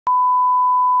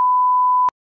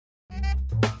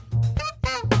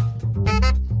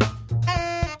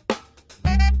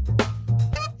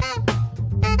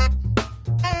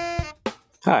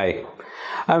Hi,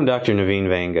 I'm Dr. Naveen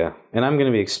Vanga, and I'm going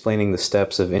to be explaining the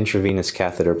steps of intravenous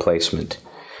catheter placement.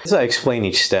 As I explain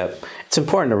each step, it's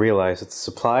important to realize that the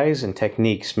supplies and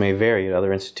techniques may vary at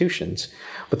other institutions,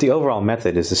 but the overall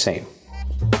method is the same.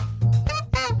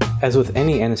 As with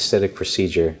any anesthetic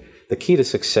procedure, the key to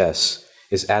success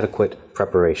is adequate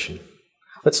preparation.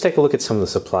 Let's take a look at some of the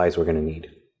supplies we're going to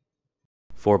need.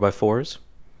 4x4s,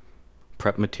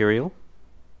 prep material,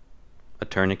 a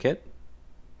tourniquet,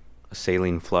 a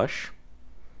saline flush,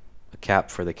 a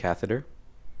cap for the catheter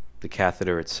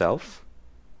itself,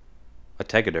 a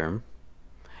tegaderm,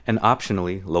 and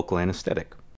optionally local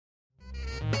anesthetic.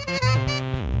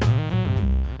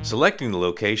 Selecting the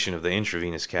location of the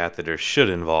intravenous catheter should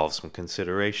involve some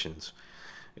considerations.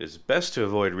 It is best to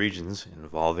avoid regions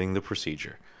involving the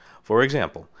procedure. For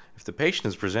example, if the patient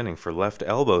is presenting for left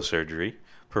elbow surgery,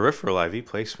 peripheral IV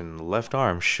placement in the left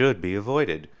arm should be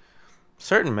avoided.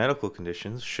 Certain medical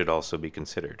conditions should also be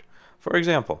considered. For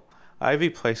example,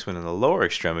 IV placement in the lower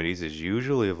extremities is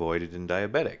usually avoided in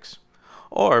diabetics.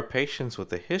 Or patients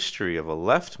with a history of a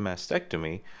left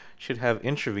mastectomy should have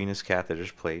intravenous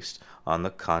catheters placed on the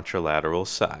contralateral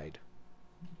side.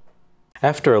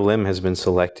 After a limb has been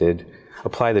selected,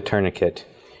 apply the tourniquet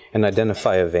and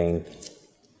identify a vein.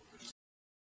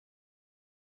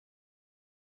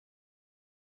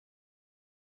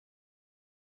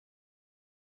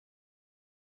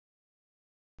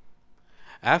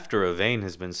 After a vein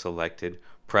has been selected,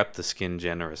 prep the skin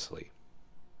generously.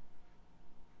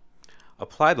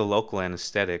 Apply the local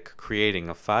anesthetic, creating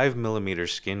a 5 mm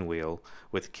skin wheel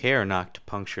with care not to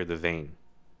puncture the vein.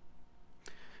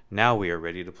 Now we are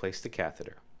ready to place the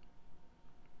catheter.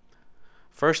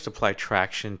 First apply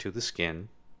traction to the skin,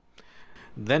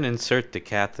 then insert the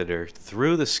catheter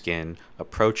through the skin,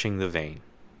 approaching the vein.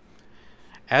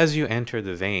 As you enter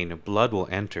the vein, blood will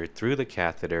enter through the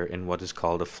catheter in what is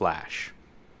called a flash.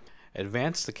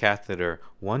 Advance the catheter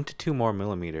 1 to 2 more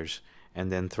millimeters and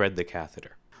then thread the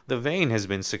catheter. The vein has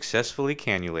been successfully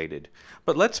cannulated,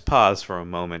 but let's pause for a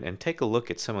moment and take a look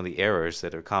at some of the errors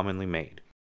that are commonly made.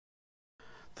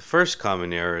 The first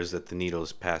common error is that the needle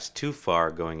is passed too far,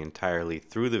 going entirely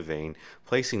through the vein,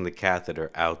 placing the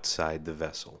catheter outside the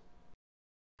vessel.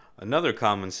 Another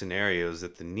common scenario is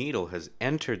that the needle has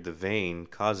entered the vein,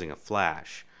 causing a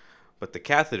flash, but the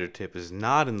catheter tip is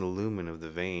not in the lumen of the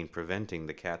vein, preventing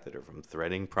the catheter from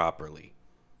threading properly.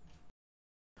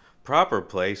 Proper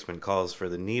placement calls for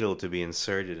the needle to be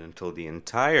inserted until the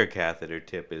entire catheter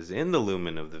tip is in the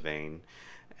lumen of the vein,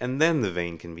 and then the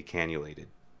vein can be cannulated.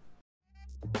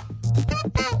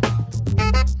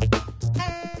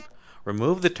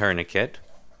 Remove the tourniquet.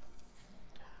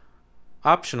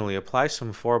 Optionally, apply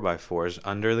some 4x4s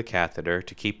under the catheter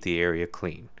to keep the area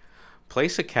clean.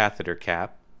 Place a catheter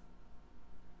cap,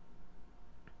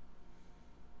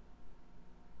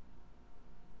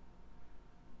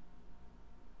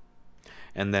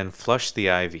 and then flush the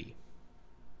IV.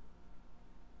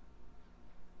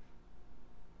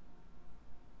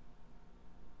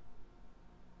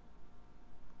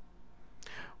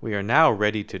 We are now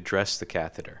ready to dress the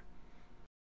catheter.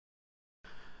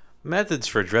 Methods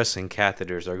for dressing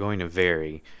catheters are going to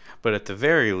vary, but at the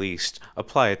very least,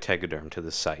 apply a tegaderm to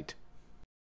the site.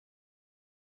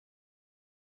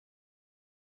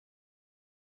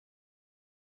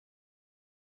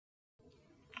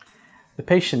 The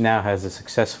patient now has a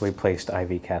successfully placed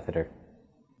IV catheter.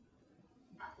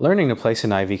 Learning to place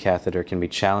an IV catheter can be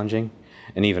challenging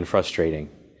and even frustrating,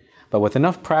 but with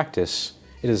enough practice,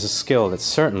 it is a skill that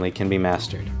certainly can be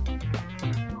mastered.